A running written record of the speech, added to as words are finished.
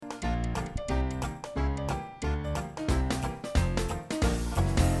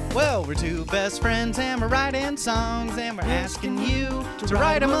Well, we're two best friends and we're writing songs and we're asking you to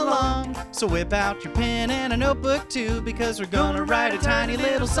write them along. So whip out your pen and a notebook too, because we're gonna write a tiny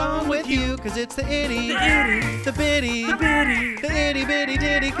little song with you. Cause it's the itty, the bitty, the itty bitty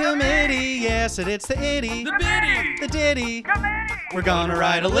ditty committee. Yes, it's the itty, the ditty. We're gonna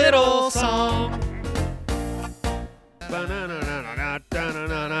write a little song.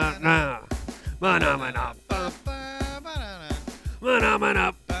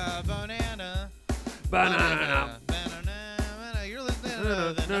 Banana. You're listening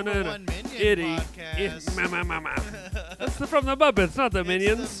to the number one Minion Itty. podcast. That's from the Muppets, not the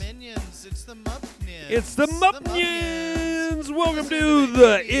Minions. It's the Minions. It's the Muppets. It's the Muppets. Welcome to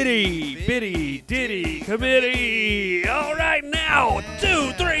the Itty Bitty Ditty Committee. All right, now,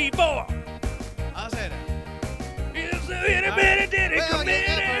 2, 3, 4. I'll say that. It's the Itty Bitty Ditty Well, you Committee.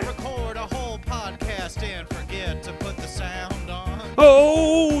 never record a whole podcast and forget to put the sound on.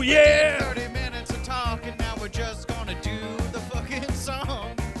 Oh, yeah. 30 minutes of talking, now we're just gonna do the fucking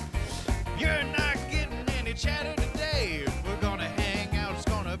song. You're not getting any chatter today. We're gonna hang out, it's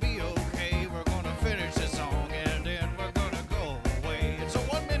gonna be okay. We're gonna finish the song and then we're gonna go away. It's a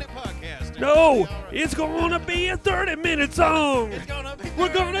 1 minute podcast. No, it's going to be a 30-minute song. It's gonna be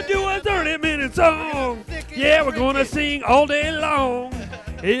We're going to do a 30-minute song. Yeah, we're going to sing all day long.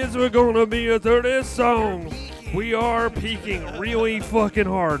 Yes, we're going to be a 30 song. We are peaking really fucking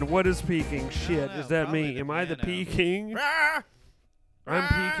hard. What is peaking? Shit, know, is that probably me? the Am I the piano. peaking?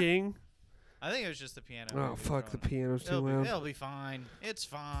 I'm peaking. I think it was just the piano. Oh, fuck, the piano's too It'll loud. be fine. It's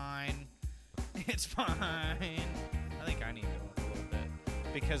fine. It's fine. I think I need to work a little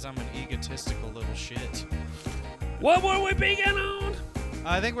bit because I'm an egotistical little shit. What were we peaking on?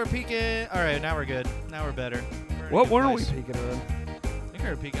 I think we're peaking. All right, now we're good. Now we're better. We're in a What good were we place. peaking on? I think we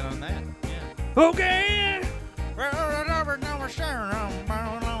were peaking on that. Yeah. Okay.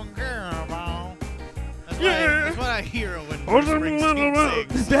 That's what I hear when Bruce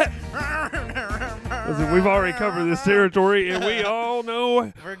Springsteen sings. Listen, we've already covered this territory, and we all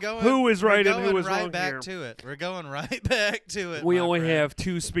know We're going, who is right and we're who going is right wrong back here. to it. We're going right back to it. We my only friend. have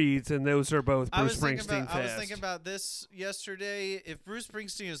 2 speeds, and those are both Bruce Springsteen I was fast. thinking about this yesterday. If Bruce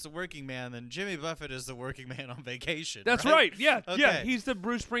Springsteen is the working man, then Jimmy Buffett is the working man on vacation. That's right. Yeah, yeah. Okay. He's the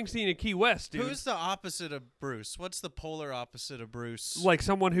Bruce Springsteen of Key West, dude. Who's the opposite of Bruce? What's the polar opposite of Bruce? like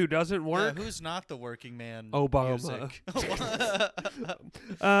someone who doesn't work? Yeah, who's not the working man? Obama. Music?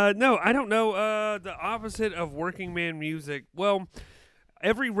 No, I don't know. The opposite of working man music. Well,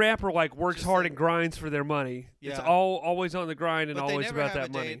 every rapper like works Just hard like- and grinds for their money. It's Yeah. always on the grind and But they always never about have that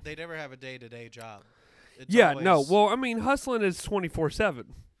a day, money. They never have a day-to-day job. It's Yeah, always, no. Well, I mean, hustling is 24/7.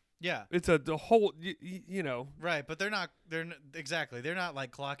 yeah, It's the whole, you know. right. But they're not. Exactly. They're not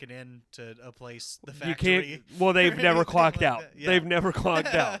like clocking in to a place. The You factory. can't. Well, they've or never anything clocked like out. that. Yeah. They've never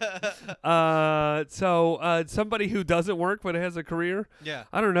clocked out. So somebody who doesn't work but has a career. Yeah.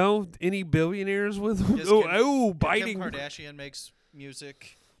 I don't know any billionaires with. Yes, Kim biting. Kardashian makes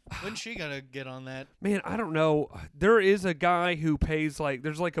music. When's she gonna get on that? Man, I don't know. There is a guy who pays like.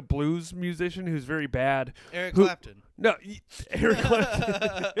 There's like a blues musician who's very bad. Eric Who- Clapton. No, Eric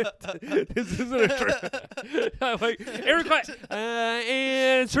Clapton. This isn't a trick. Like Eric Clapton.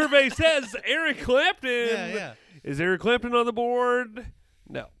 And survey says Eric Clapton. Yeah. Is Eric Clapton on the board?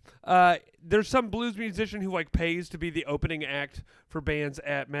 No. There's some blues musician who like pays to be the opening act for bands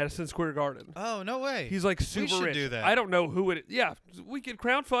at Madison Square Garden. Oh, no way. He's like super should rich. do that. I don't know who it is. Yeah, we could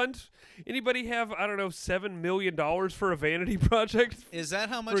crowdfund. Anybody have, I don't know, $7 million for a vanity project? Is that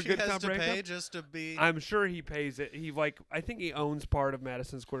how for a much he good has to comp pay breakup? just to be? I'm sure he pays it. I think he owns part of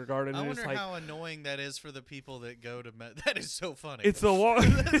Madison Square Garden. I and wonder it's like, how annoying that is for the people that go to. That is so funny. it's the long.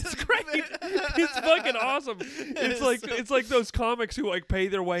 It's great. It's fucking awesome. It's is like so it's like those comics who like pay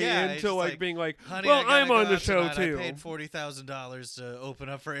their way Yeah, he's into just like like, being like, Honey, well, I gotta I'm go on the out show tonight. too. I paid $40,000 to open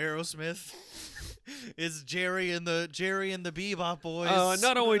up for Aerosmith. Is Jerry and the Bebop Boys?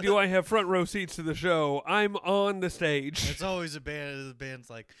 Not only do I have front row seats to the show, I'm on the stage. It's always a band. The band's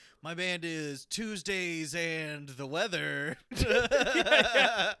like, my band is Tuesdays and the Weather.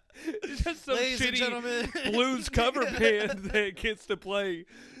 Yeah. Just some Ladies and shitty gentlemen, blues cover band that gets to play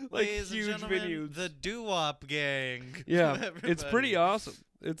like Ladies and huge gentlemen, venues. the Doo Wop Gang. Yeah, Everybody. it's pretty awesome.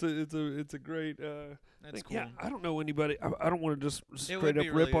 It's a great That's cool. Yeah, I don't know anybody. I don't want to just It straight would up be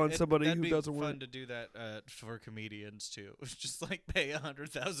really, rip on somebody that'd who be doesn't fun work. to do that for comedians too. It's just like pay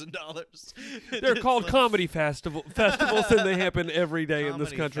 $100,000. They're called comedy festivals, and they happen every day in this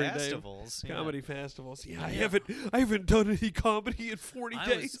Comedy country. festivals. Dave. Yeah. Comedy festivals. Yeah, Yeah. I haven't done any comedy in 40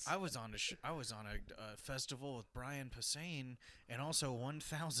 days. I was on a festival with Brian Posehn and also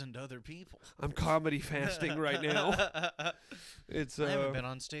 1,000 other people. I'm comedy fasting right now. It's I haven't been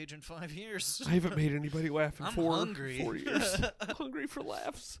on stage in 5 years. I haven't made anybody laugh in I'm 4 hungry. years. I'm hungry for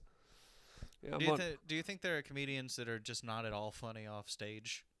laughs. Yeah, Do you think there are comedians that are just not at all funny off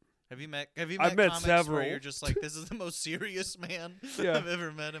stage? Have you met I've met comics several. where you're just like, this is the most serious man Yeah. I've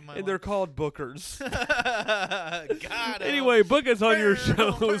ever met in my and they're life? called bookers. Got him. Anyway, book us on your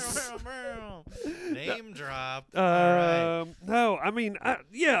shows. Name drop. All right. No, I mean,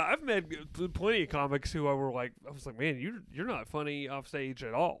 I've met plenty of comics who I was like, man, you're not funny off stage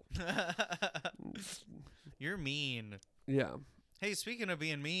at all. You're mean. Yeah. Hey, speaking of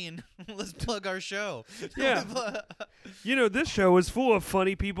being mean, let's plug our show. Yeah. This show is full of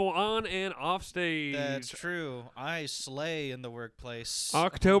funny people on and off stage. That's true. I slay in the workplace.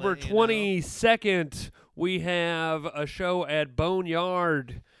 October I'll let you know. 22nd, we have a show at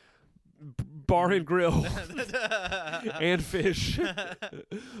Boneyard Bar and Grill and Fish.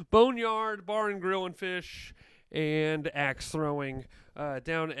 Boneyard Bar and Grill and Fish and axe throwing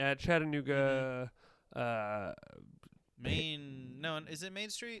down at Chattanooga. Is it Main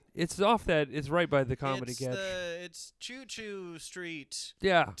Street? It's right by the Comedy Catch. It's Choo Choo Street.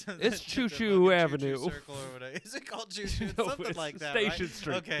 Yeah, it's Choo Choo Avenue. Choo-choo circle or whatever. Is it called Choo Choo? No, Something it's like that, Station right?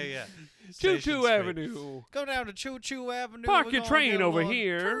 Street. Okay, yeah. Choo Station Choo Street. Avenue. Go down to Choo Choo Avenue. Park We're your gonna train get over along.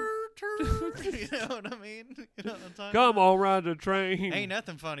 here. You know what I mean? You know what I'm talking Come about? on, ride the train. Ain't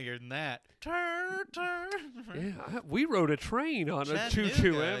nothing funnier than that. Yeah, we rode a train on a Choo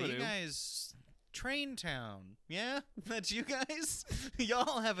Choo Chattanooga, Avenue. You guys, Train Town. Yeah? That's you guys?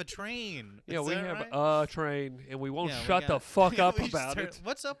 Y'all have a train. Yeah, Is we that have right? a train, and we won't Yeah, we shut the got- fuck up we about start- it.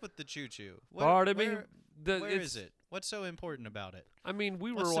 What's up with the Choo Choo? Pardon me? Where is it? What's so important about it? I mean,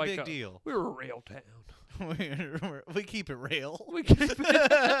 we What's were the like big deal? we were a rail town. We keep it real. We keep it-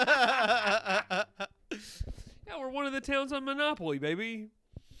 yeah, we're one of the towns on Monopoly, baby.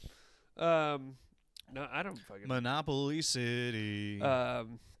 No, I don't fucking. Monopoly City.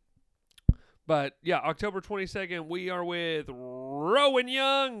 But yeah, October 22nd, we are with Rowan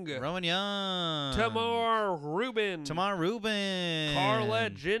Young, Rowan Young. Tamar Rubin,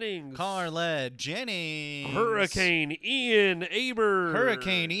 Carlette Jennings, Hurricane Ian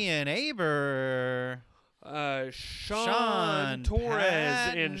Aber, Sean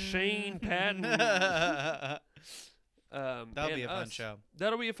Torres, and Shane Patton. That'll be a fun show.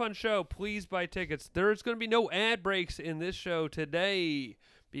 That'll be a fun show. Please buy tickets. There's going to be no ad breaks in this show today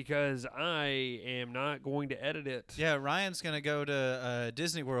because I am not going to edit it. Yeah, Ryan's going to go to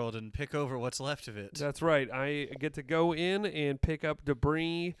Disney World and pick over what's left of it. That's right. I get to go in and pick up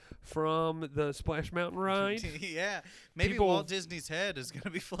debris from the Splash Mountain ride. Yeah. Maybe Walt Disney's head is going to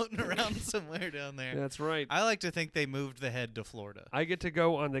be floating around somewhere down there. That's right. I like to think they moved the head to Florida. I get to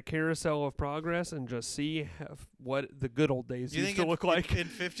go on the Carousel of Progress and just see what the good old days used to look like. In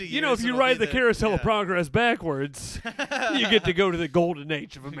 50 years, you know, if you ride the Carousel of Progress backwards, you get to go to the golden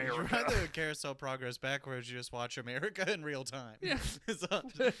age of America. You ride the Carousel Progress backwards, you just watch America in real time. Yeah.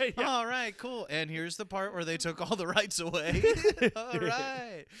 Yeah. All right, cool. And here's the part where they took all the rights away. All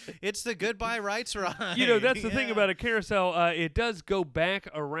right. It's the goodbye rights ride. You know, that's the thing about a carousel. It does go back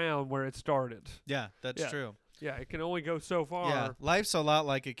around where it started. Yeah, that's true. Yeah, it can only go so far. Yeah, life's a lot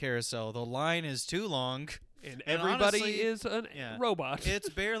like a carousel. The line is too long. And everybody honestly, is a robot. It's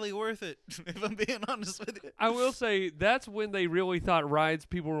barely worth it, if I'm being honest with you. I will say, that's when they really thought rides,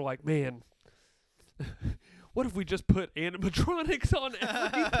 people were like, man, what if we just put animatronics on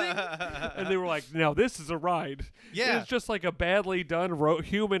everything? And they were like, now this is a ride. Yeah. It's just like a badly done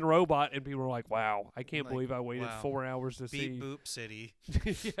human robot, and people were like, wow, I can't believe I waited 4 hours to see. Beep Boop City.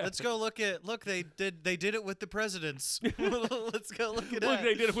 Yeah. Let's go look, they did it with the presidents. Let's go look at it. Look,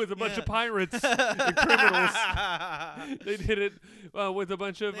 they did it with a bunch of pirates and criminals. They did it with a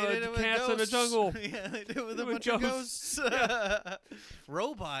bunch of cats in a jungle. Yeah, they did it with a bunch of ghosts.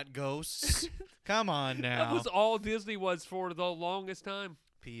 Robot ghosts. Come on now. That was all Disney was for the longest time.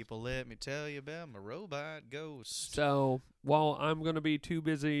 People, let me tell you about my robot ghost. So, while I'm going to be too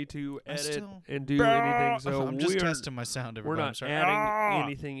busy to edit and do anything, so I'm just testing my sound, everybody. We're not adding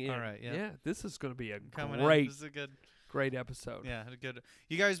anything in. All right, yeah. Yeah, this is going to be a Coming great, in. This is a good. Great episode. Yeah, good.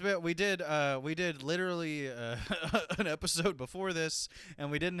 You guys, we did literally an episode before this, and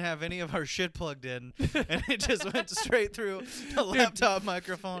we didn't have any of our shit plugged in, and it just went straight through the laptop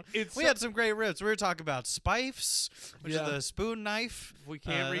microphone. We had some great rips. We were talking about spifes, which is the spoon knife. We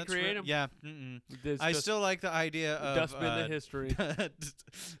can't recreate them. Yeah. I still like the idea of dustbin the history.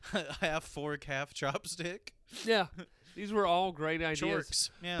 half fork, half chopstick. Yeah. These were all great ideas. Chorks.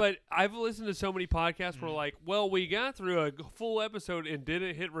 Yeah. But I've listened to so many podcasts where like, well, we got through a full episode and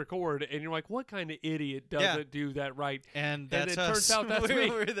didn't hit record, and you're like, what kind of idiot doesn't do that right? And that's it us. turns out that's me.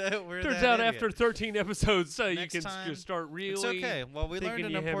 Turns out after 13 episodes, you can just start really. It's okay. Well, we learned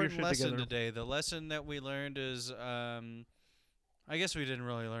an important lesson together. today. The lesson that we learned is, I guess we didn't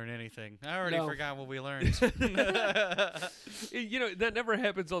really learn anything. I already forgot what we learned. You know, that never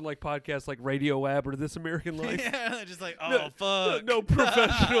happens on like podcasts like Radio Lab or This American Life. Yeah, just like, fuck. No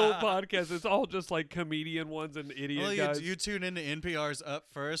professional podcasts. It's all just like comedian ones and idiot guys. You tune into NPR's Up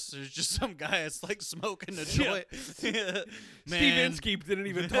First. There's just some guy that's like smoking a joint. Steve Inskeep didn't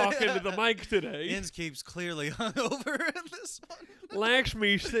even talk into the mic today. Inskeep's clearly hungover in this one.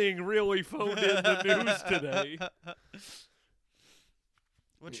 Lakshmi Singh really phoned in the news today.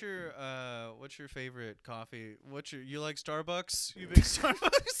 What's your favorite coffee? You like Starbucks? You big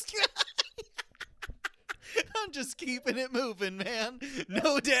Starbucks guy? I'm just keeping it moving, man.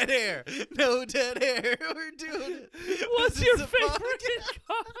 No dead air. No dead air. We're doing it. What's your favorite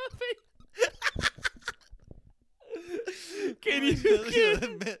coffee? Can you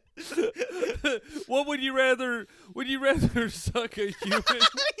what would you rather? Would you rather suck a human?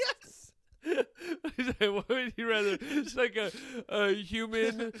 Yes. What would you rather suck a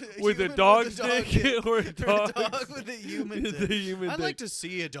human with a dog's dick or a dog with a human dick? I'd like to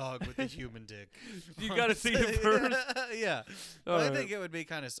see a dog with a human dick. You got to see it first. Yeah. I think it would be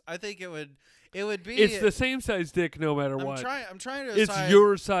kind of. I think it would be. It's the same size dick no matter what. I'm trying to. It's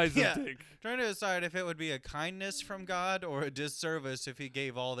your size of dick. Trying to decide if it would be a kindness from God or a disservice if He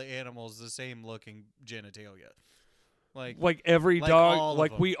gave all the animals the same looking genitalia. Like every dog,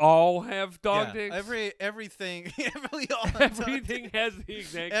 like we all have dog dicks. Everything, everything has the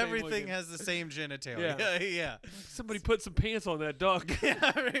exact. Everything has the same genitalia. Yeah. Somebody put some pants on that dog. Yeah,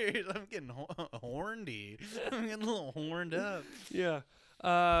 I'm getting horny. I'm getting a little horned up. Yeah.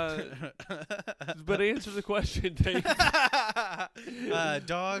 But answer the question, Dave.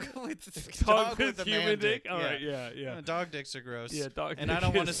 Dog with a human dick. All yeah. right, yeah. Dog dicks are gross. Yeah, and I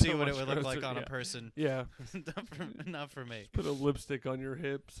don't want to see what it would look like on a person. Yeah, not for me. Just put a lipstick on your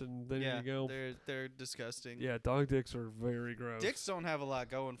hips, and there you go. They're disgusting. Yeah, dog dicks are very gross. Dicks don't have a lot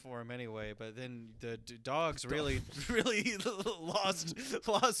going for them anyway, but then the dogs really lost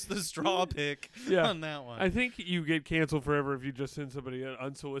the straw pick on that one. I think you get canceled forever if you just send somebody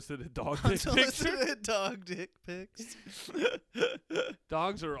unsolicited dog dick pics. Unsolicited dog dick pics.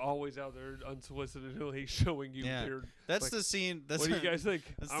 Dogs are always out there unsolicitedly showing you their. That's the scene. What do you guys think?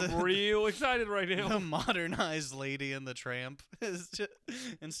 I'm real excited right now. The modernized Lady and the Tramp.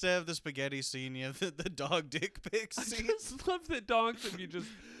 Instead of the spaghetti scene, you have the dog dick pic scene. I just love that dogs,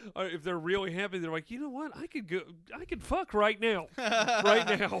 if they're really happy, they're like, you know what? I could fuck right now.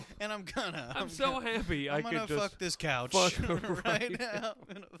 Right now. And I'm gonna. I'm so happy I could just fuck this couch. Fuck right now.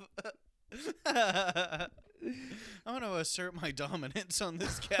 I'm gonna assert my dominance on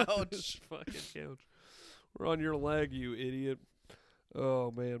this couch. This fucking couch. We're on your leg, you idiot.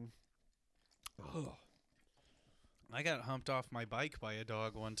 Oh man. Oh. I got humped off my bike by a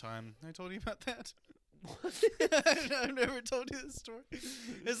dog one time. I told you about that. I've never told you this story.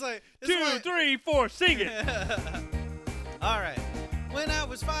 It's like 2, 3, 4, sing it. All right. When I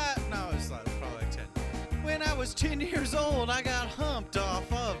was 5, no, it's probably like 10. When I was 10 years old, I got humped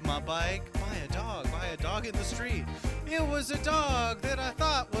off of my bike by a dog in the street. It was a dog that I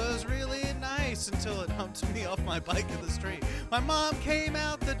thought was really nice until it humped me off my bike in the street. My mom came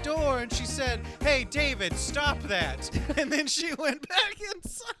out the door and she said, "Hey, David, stop that." And then she went back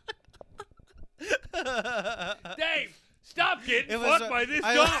inside. Dave, stop getting fucked by this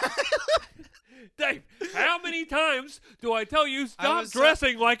dog. Dave, how many times do I tell you stop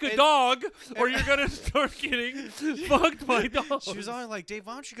dressing like a dog or you're going to start getting fucked by dogs? She was always like, "Dave,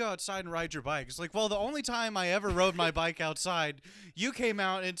 why don't you go outside and ride your bike?" It's like, well, the only time I ever rode my bike outside, you came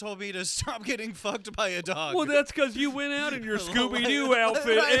out and told me to stop getting fucked by a dog. Well, that's because you went out in your Scooby-Doo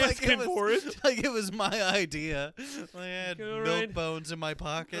outfit asking for it. Like it was my idea. Like I had milk bones in my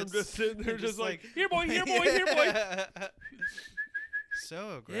pockets. I'm just sitting there just like, here boy, here boy, here boy.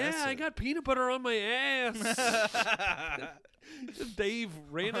 So aggressive. Yeah, I got peanut butter on my ass. Dave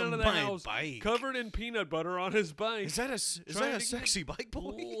ran out of the house covered in peanut butter on his bike. Is that a sexy bike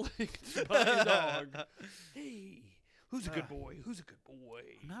boy? By a dog. Hey, Who's a good boy? Who's a good boy?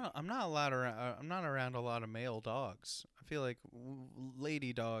 I'm not allowed around. I'm not around a lot of male dogs. I feel like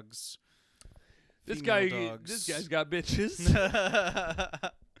lady dogs. This female dogs. This guy's got bitches.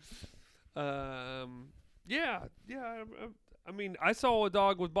 Yeah. I mean, I saw a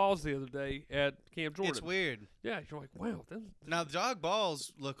dog with balls the other day at Camp Jordan. It's weird. Yeah, you're like, wow. Now, dog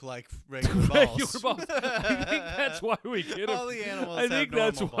balls look like regular balls. I think that's why we get them. All the animals I think have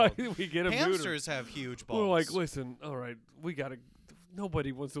that's normal why balls. we get them. Hamsters have huge balls. We're like, listen, all right, we got to.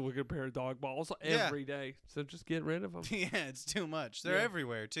 Nobody wants to look at a pair of dog balls every day, so just get rid of them. Yeah, it's too much. They're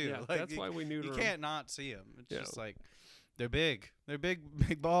everywhere, too. Yeah, like, that's why we neuter them. You can't not see them. It's just like, they're big. They're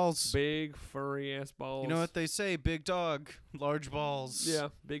big balls. Big, furry-ass balls. You know what they say? Big dog, large balls. Yeah,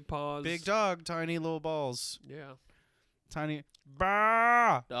 big paws. Big dog, tiny little balls. Yeah. Tiny.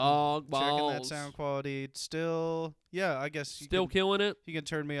 Bah! Dog balls. Checking that sound quality. Still, yeah, I guess. Still killing it? You can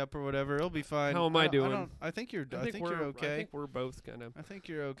turn me up or whatever. It'll be fine. How am I doing? I think you're okay. I think we're both kind of. I think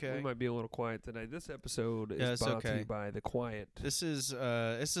you're okay. We might be a little quiet today. This episode is brought to you by The Quiet. This is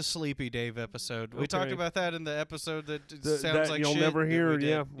it's a Sleepy Dave episode. We Okay. talked about that in the episode that sounds that like you'll shit never hear.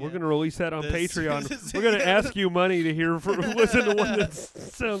 that We're gonna release that on This- Patreon. We're gonna ask you money to hear listen to one that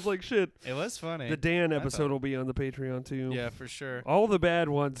sounds like shit. It was funny. The Dan episode will be on the Patreon too. Yeah, for sure. All the bad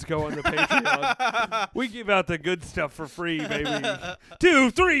ones go on the Patreon. We give out the good stuff for free, baby.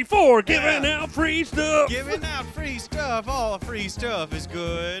 2, 3, 4, giving out free stuff. Giving out free stuff. All free stuff is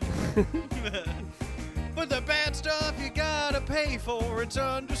good. But the bad stuff you gotta pay for, it's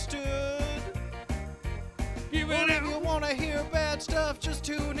understood. Well, if you want to hear bad stuff, just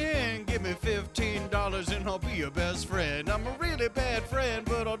tune in. Give me $15 and I'll be your best friend. I'm a really bad friend,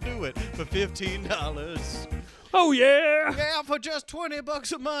 but I'll do it for $15. Oh, yeah. Yeah, for just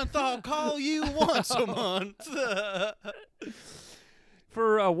 $20 a month, I'll call you once a month.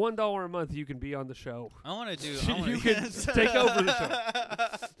 For $1 a month, you can be on the show. I want to do. You can take over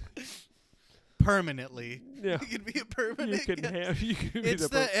the show. Permanently. Yeah. You can be a permanent You can guest. be It's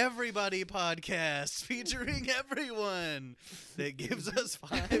the Everybody podcast featuring everyone that gives us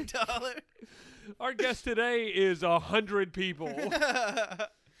 $5. Our guest today is 100 people.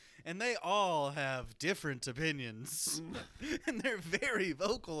 And they all have different opinions. And they're very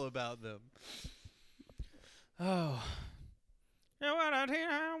vocal about them. Oh.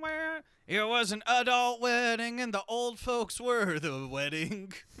 It was an adult wedding and the old folks were the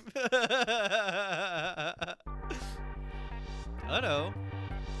wedding. Uh-oh.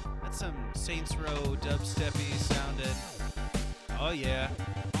 That's some Saints Row dubsteppy sounded. Oh, yeah.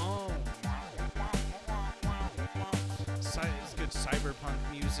 Oh. It's good cyberpunk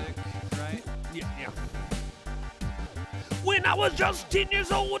music, right? Yeah. When I was just 10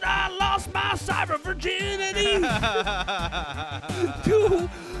 years old, I lost my cyber virginity to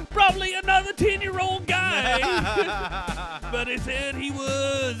probably another 10-year-old guy. But he said he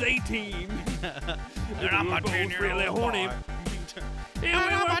was 18. And I'm a 10-year-old really horny. And we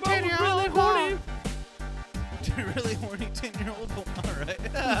were both really horny. Really horny 10-year-old boy. All right.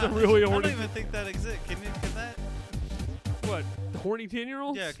 Who's a really horny? I don't even think that exists. Can that? What? The horny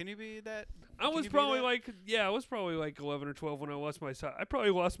 10-year-olds? Yeah, can you be that? I was probably like 11 or 12 when I lost my I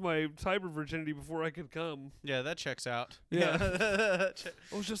probably lost my cyber virginity before I could come. Yeah, that checks out. Yeah. I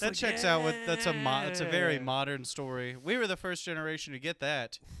was just that like, checks out with it's a very modern story. We were the first generation to get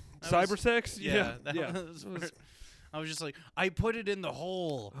that. Cyber sex? Yeah. Yeah. I was just like, I put it in the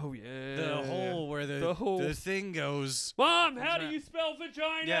hole. Oh yeah. The hole where the thing goes. Mom, how do you spell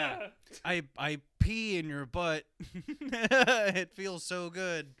vagina? Yeah. I pee in your butt. It feels so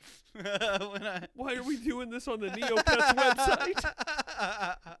good. Why are we doing this on the Neopets website?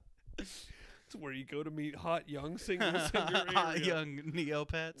 It's where you go to meet hot young singles in your area. Hot young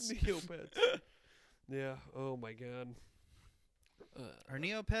Neopets. Neopets. Yeah. Oh my God. Are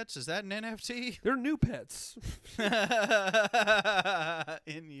Neopets? Is that an NFT? They're new pets.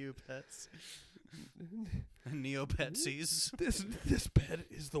 In you pets. Neopetsies. This pet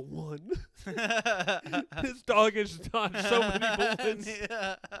is the one. This dog has dodged so many bullets.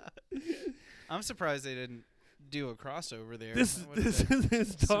 Yeah. I'm surprised they didn't do a crossover there. This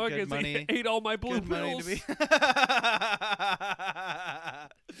dog has ate all my blue good money pills. to be.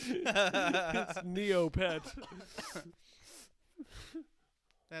 It's Neopet.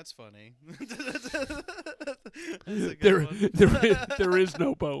 That's funny. There is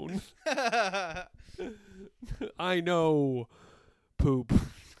no bone. I know poop.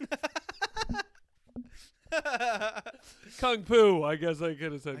 Kung Poo. I guess I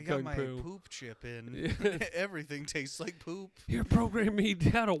could have said I Kung got my Poo. poop chip in. Everything tastes like poop. You're programming me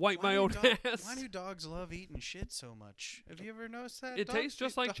how to wipe my own ass. Why do dogs love eating shit so much? Have you ever noticed that? It tastes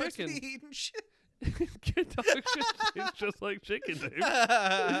just like dogs chicken. be eating shit. Dog shit tastes just like chicken, dude.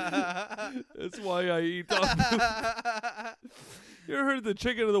 That's why I eat dog food. You ever heard of the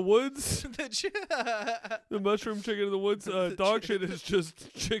chicken of the woods? The mushroom chicken of the woods? Dog shit is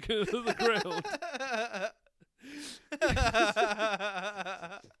just chicken of the ground.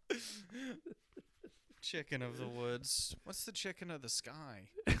 Chicken of the woods. What's the chicken of the sky?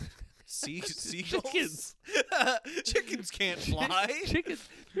 Seagulls? Chickens. Chickens can't fly. Chickens.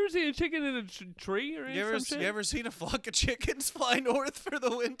 You ever seen a chicken in a tree or You anything? ever seen a flock of chickens fly north for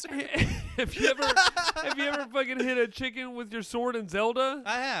the winter? Have you ever fucking hit a chicken with your sword in Zelda?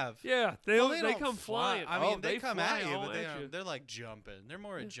 I have. Yeah, they don't come flying. I mean, they come fly at you, all but at you. they're like jumping. They're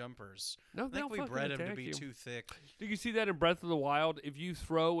more jumpers. No, I they think don't we fucking bred them to attack be you. too thick. Did you see that in Breath of the Wild? If you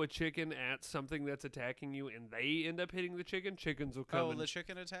throw a chicken at something that's attacking you and they end up hitting the chicken, chickens will come. Oh, will and the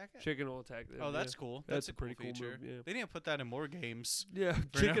chicken attack it? chicken will attack them. Oh, that's yeah. cool. That's a a pretty cool cool feature. move, yeah. They need to put that in more games. Yeah,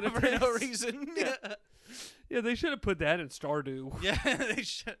 For chicken no, for no attacks. reason. Yeah, they should have put that in Stardew. Yeah, they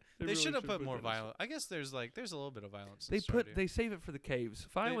should. They really should have should put put more that in violence. I guess there's a little bit of violence. In Stardew. They save it for the caves.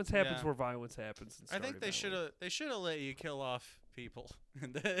 Violence happens yeah. where violence happens. In I think Stardew they Valley. should have let you kill off people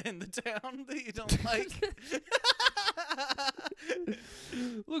in the town that you don't like.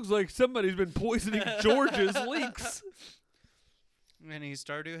 Looks like somebody's been poisoning George's leeks. Any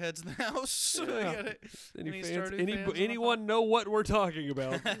Stardew heads in the house? Yeah. Any Stardew fans on the Anyone know what we're talking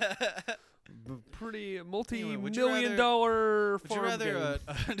about? Pretty multi-million dollar Would you farm rather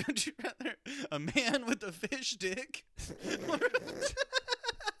game. would you rather a man with a fish dick?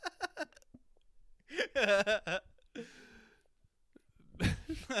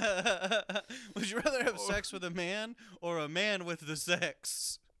 Would you rather have sex with a man or a man with the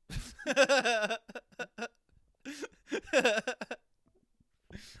sex?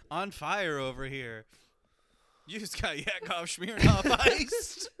 On fire over here. You just got Yakov Smirnoff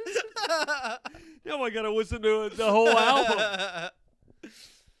iced. Now I gotta listen to the whole album.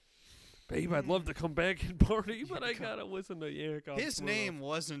 Babe, I'd love to come back and party, but I gotta listen to Yakov. His Smirnoff. name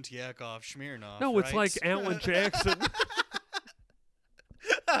wasn't Yakov Smirnoff. No, it's right? like Alan Jackson.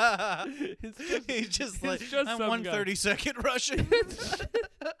 He's just like, just I'm some guy. 1/32 Russian.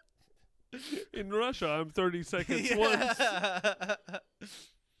 In Russia, I'm 30 seconds Yeah. once.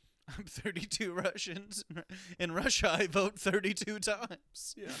 I'm 32 Russians. In Russia, I vote 32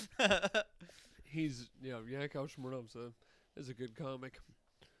 times. Yeah. Yakov Smirnoff is a good comic.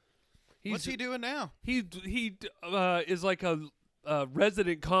 What's he doing now? He is like a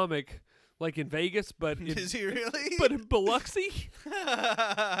resident comic, like in Vegas, but in, Is he really? but in Biloxi.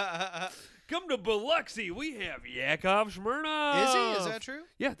 Come to Biloxi, we have Yakov Smirnoff. Is he? Is that true?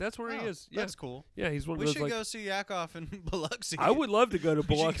 Yeah, that's where he is. Yeah. That's cool. Yeah, he's one of We those should like. go see Yakov in Biloxi. I would love to go to We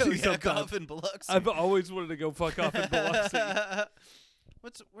should Biloxi go sometime. Yakov in Biloxi. I've always wanted to go fuck off in Biloxi.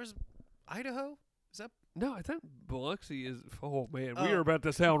 Where's Idaho? Is that? No, I think Biloxi is. Oh man, Oh. we are about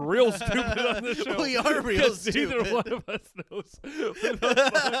to sound real stupid on this show. We are real 'Cause neither stupid. one of us knows.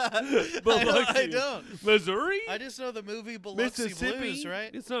 I don't. Missouri, I just know the movie Biloxi Mississippi, Blues,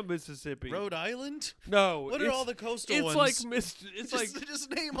 right? It's not Mississippi. Rhode Island? No. What are all the coastal It's ones? like it's like just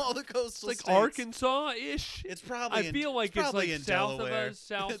name all the coastal it's like states. Arkansas-ish. It's probably. I feel like it's probably like in south Delaware. of us,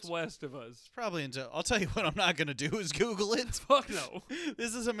 southwest of us. It's probably in. I'll tell you what I'm not gonna do is Google it. Fuck no.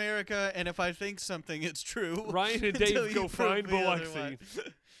 This is America, and if I think something, it's true. Ryan and until Dave you go prove find me Biloxi. otherwise.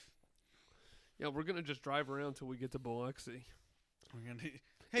 Yeah, we're gonna just drive around till we get to Biloxi. We're gonna.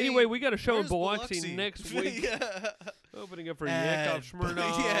 Anyway, we got a show in where's Biloxi next week. Yeah. Opening up for Yakov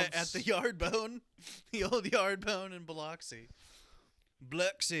Smirnoff. Yeah, at the Yard Bone, the old Yard Bone in Biloxi.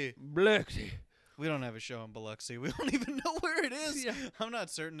 Biloxi. We don't have a show in Biloxi. We don't even know where it is. Yeah. I'm not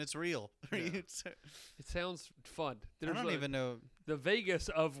certain it's real. Yeah. It sounds fun. I don't even know. The Vegas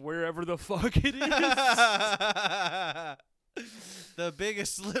of wherever the fuck it is. The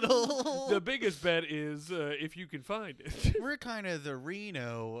biggest little. The biggest bet is if you can find it. We're kind of the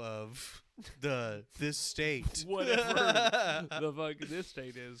Reno of this state. Whatever the fuck this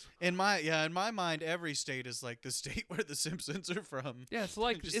state is. In my mind, every state is like the state where the Simpsons are from. Yeah, it's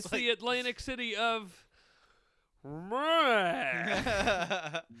like Just it's like- the Atlantic city of. I'm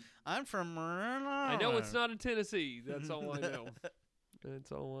from. I know it's not in Tennessee. That's all I know.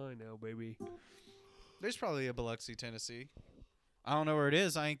 That's all I know, baby. There's probably a Biloxi, Tennessee. I don't know where it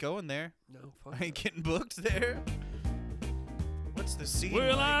is. I ain't going there. No, fuck. I ain't getting booked there. What's the scene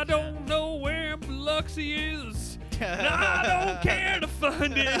Well, like? I don't know where Biloxi is. And I don't care to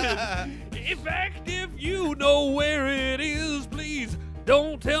find it. In fact, if you know where it is, please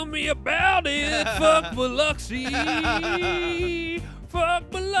don't tell me about it. Fuck Biloxi. Fuck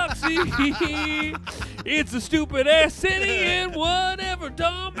Biloxi. It's a stupid ass city, and whatever whatever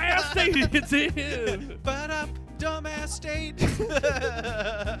dumbass state it's in. But dumbass state.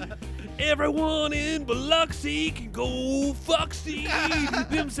 Everyone in Biloxi can go fuck-see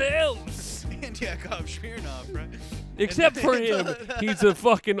themselves. And Yakov Smirnoff, right? Except for him. He's a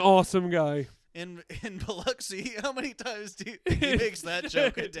fucking awesome guy. In Biloxi, how many times do you think he makes that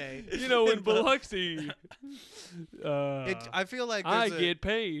joke a day? You know, in Biloxi, I feel like I get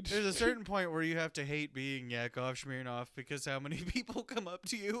paid. There's a certain point where you have to hate being Yakov Smirnoff because how many people come up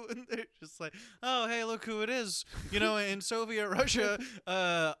to you and they're just like, oh, hey, look who it is. You know, in Soviet Russia,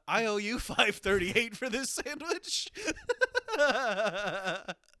 I owe you $5.38 for this sandwich.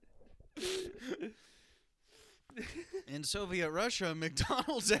 In Soviet Russia,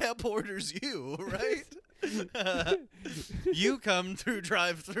 McDonald's app orders you, right? You come through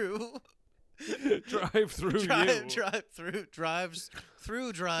drive-through. Drive-through you. Drive-through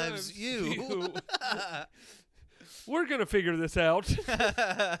drives you. We're going to figure this out.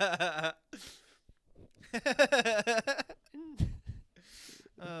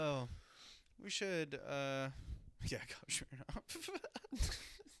 Oh. We should, yeah, gosh,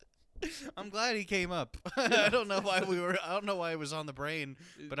 I'm glad he came up. I don't know why it was on the brain,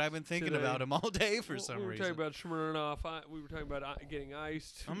 but I've been thinking about him all day for some reason. We were talking about Smirnoff. We were talking about getting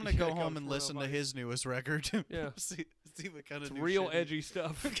iced. I'm gonna go home and listen to his newest record. Yeah, see what kind of it's new real shit edgy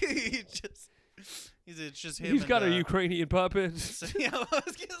stuff. It's just him. He's got a Ukrainian puppet. So, yeah, I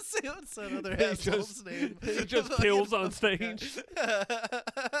was gonna say what's that other asshole's name? He just kills on stage.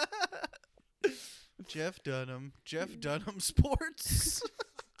 Jeff Dunham Sports.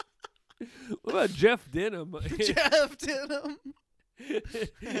 What about Jeff Denham? Jeff Denham. He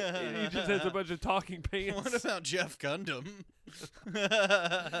just has a bunch of talking pants. What about Jeff Gundam?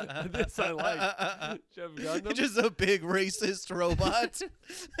 This I like. Jeff Gundam? Just a big racist robot.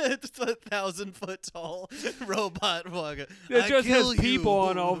 It's 1,000-foot tall robot. That just has people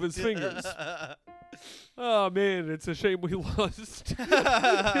on all of his fingers. Oh, man, it's a shame we lost. It's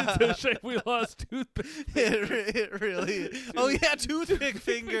a shame we lost Toothpick. It really is. Oh, yeah, Toothpick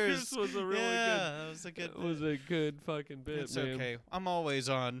Fingers. This was a really good. That was a good fucking bit, it's man. okay. I'm always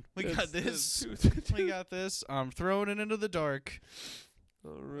on. We got this. We got this. I'm throwing it into the dark.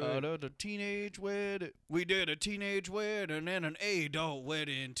 All right. The teenage wedding. We did a teenage wedding and an adult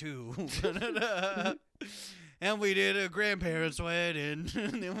wedding, too. And we did a grandparents' wedding,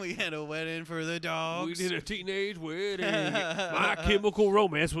 and then we had a wedding for the dogs. We did a teenage wedding. My Chemical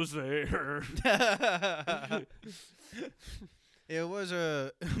Romance was there. It was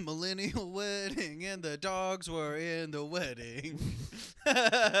a millennial wedding, and the dogs were in the wedding.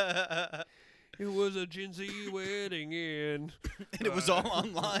 It was a Gen Z wedding, and it was all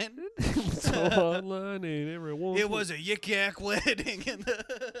online. It was all online, and everyone. It was a yik yak wedding, and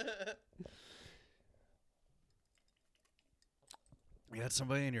you got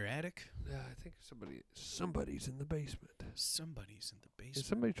somebody in your attic? Yeah, I think somebody's in the basement. Somebody's in the basement. Is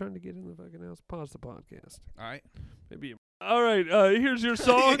somebody trying to get in the fucking house? Pause the podcast. All right. Maybe. All right. Here's your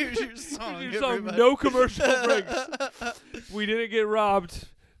song. Here's your song. Here's your song. No commercial breaks. We didn't get robbed.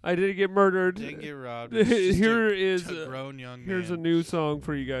 I didn't get murdered. Didn't get robbed. Here is a grown young man. Here's a new song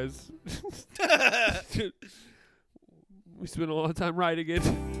for you guys. We spent a lot of time writing it.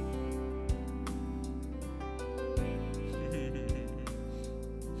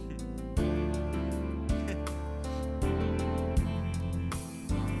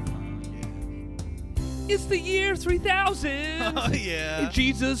 It's the year 3000. Oh, yeah.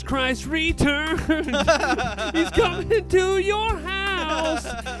 Jesus Christ returned. He's coming to your house.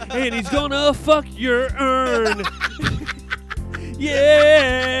 And he's gonna fuck your urn.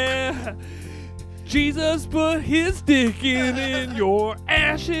 Yeah. Jesus put his dick in your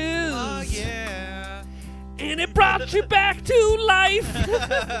ashes. Oh, yeah. And it brought you back to life.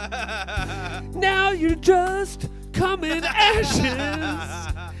 Now you're just coming ashes.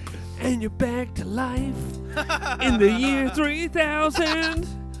 And you're back to life in the year 3000.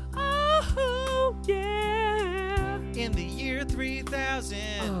 Oh, yeah. In the year 3000,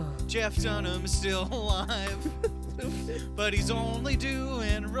 Jeff Dunham is still alive. But he's only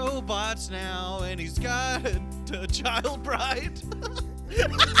doing robots now, and he's got a child bride.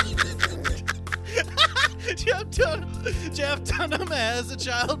 Jeff Dunham has a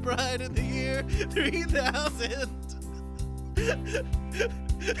child bride in the year 3000.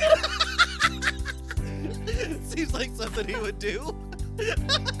 Seems like something he would do.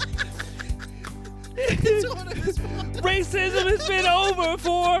 Racism has been over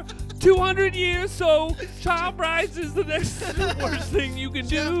for 200 years, so child brides is the next worst thing you can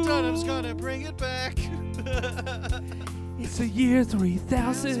do. Jeff Dunham's gonna bring it back. It's the year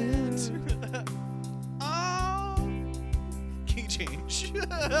 3000. Oh, key change.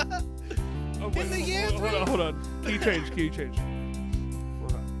 Oh, wait, In the year hold on. Key change.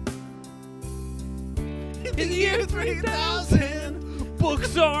 Hold on. In the year 3000.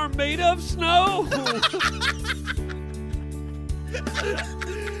 Books are made of snow.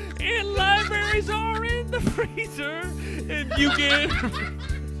 And libraries are in the freezer. And you get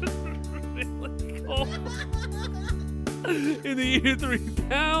really cold. In the year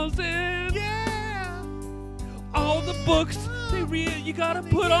 3000. Yeah. All the books they read, you gotta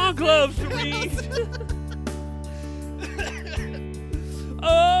put on gloves to read.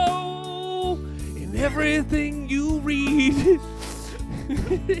 Oh, and everything you read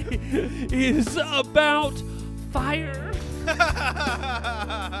is about fire.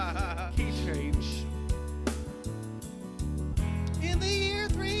 Key change. In the year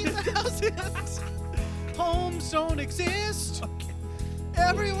 3000, homes don't exist.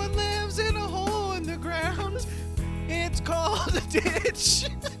 Everyone lives in a hole in the ground. It's called a ditch.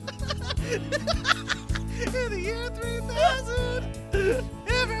 In the year 3000,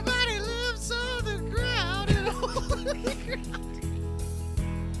 everybody lives on the ground in a hole in the ground.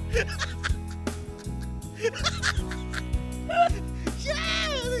 Yeah,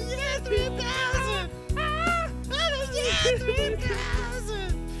 the year 3000. The year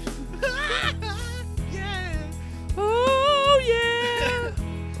 3000. Yeah. Oh yeah.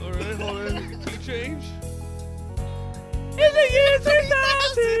 All right, hold on. Key change. In the year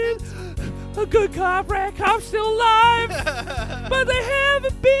 3000, a good cop, rat cop still alive, but they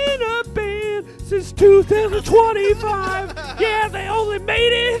haven't been a band since 2025. Yeah, they only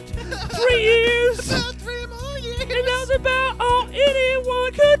made it 3 years. About 3 more years. And that's about all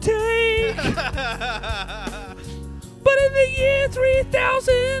anyone could take. But in the year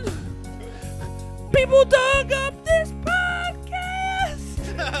 3000, people dug up this podcast.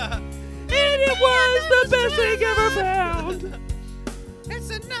 And it was the best thing ever found. It's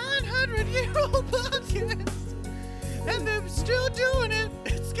a 900-year-old podcast, and they're still doing it.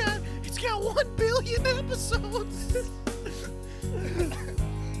 It's got 1 billion episodes. In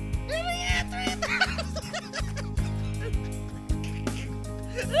the year 3000.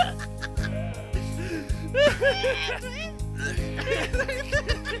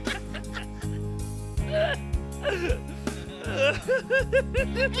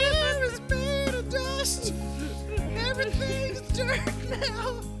 Air is made of dust. Everything's dirt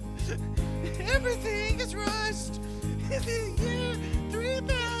now. Everything is rust. In the year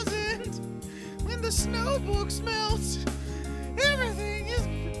 3000, when the snow books melt, everything is.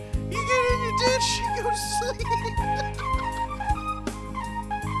 You get in your ditch, you go to sleep.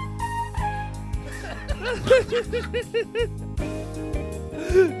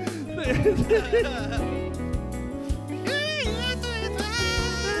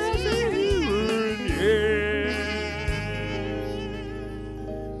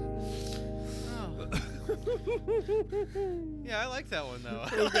 Yeah, I like that one though.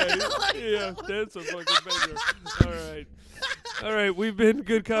 Okay, yeah, that's a fucking banger. All right, we've been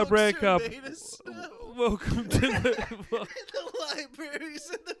Good Cop, Bad Cop. Welcome to the The libraries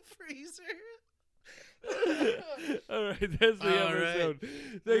in the freezer. All right, that's the episode.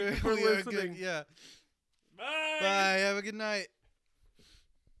 Thank you for We are listening. good, yeah. Bye. Bye. Have a good night.